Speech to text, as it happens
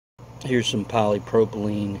Here's some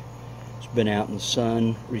polypropylene. It's been out in the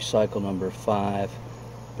sun, recycle number 5.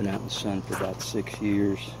 Been out in the sun for about 6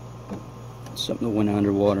 years. It's something that went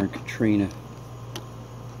underwater in Katrina.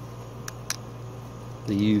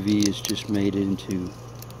 The UV has just made it into,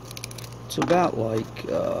 it's about like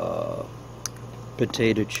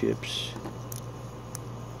potato chips.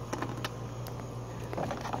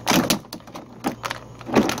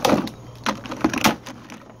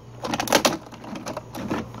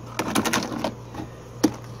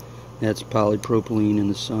 That's polypropylene in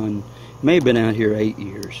the sun. May have been out here 8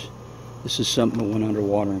 years. This is something that went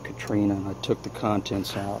underwater in Katrina, and I took the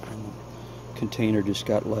contents out, and the container just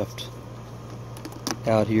got left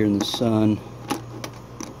out here in the sun,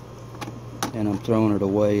 and I'm throwing it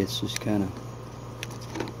away. It's just kind of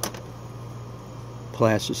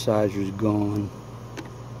plasticizer's gone.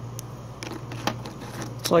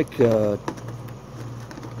 It's like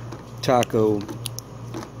taco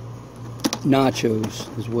nachos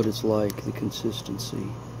is what it's like, the consistency.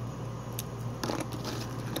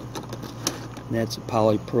 And that's a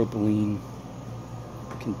polypropylene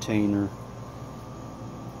container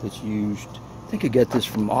that's used. I think I got this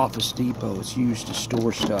from Office Depot. It's used to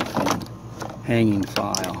store stuff in hanging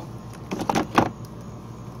file.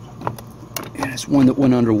 And it's one that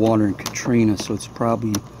went underwater in Katrina, so it's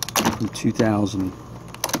probably from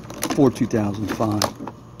 2004, 2005.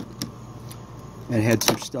 It had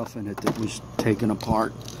some stuff in it that was taken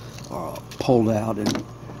apart, pulled out, and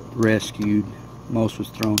rescued. Most was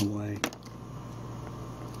thrown away.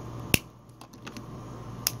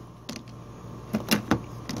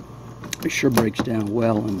 It sure breaks down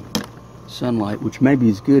well in sunlight, which maybe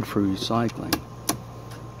is good for recycling.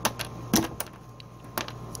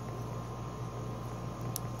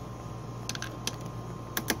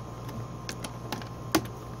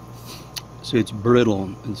 So it's brittle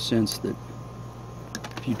in the sense that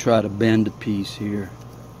if you try to bend a piece here,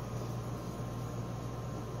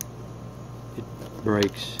 it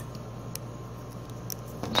breaks.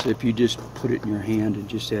 So if you just put it in your hand and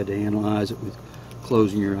just had to analyze it with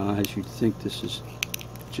closing your eyes, you'd think this is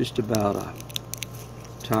just about a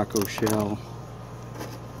taco shell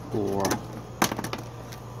or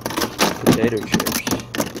potato chips.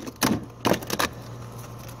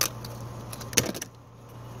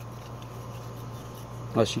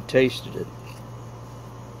 Unless you tasted it.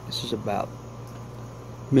 This is about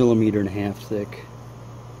 1.5 millimeters thick.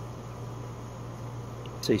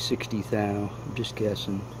 Say 60 thou, I'm just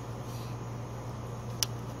guessing.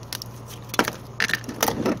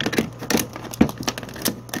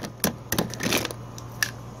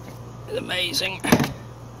 It's amazing.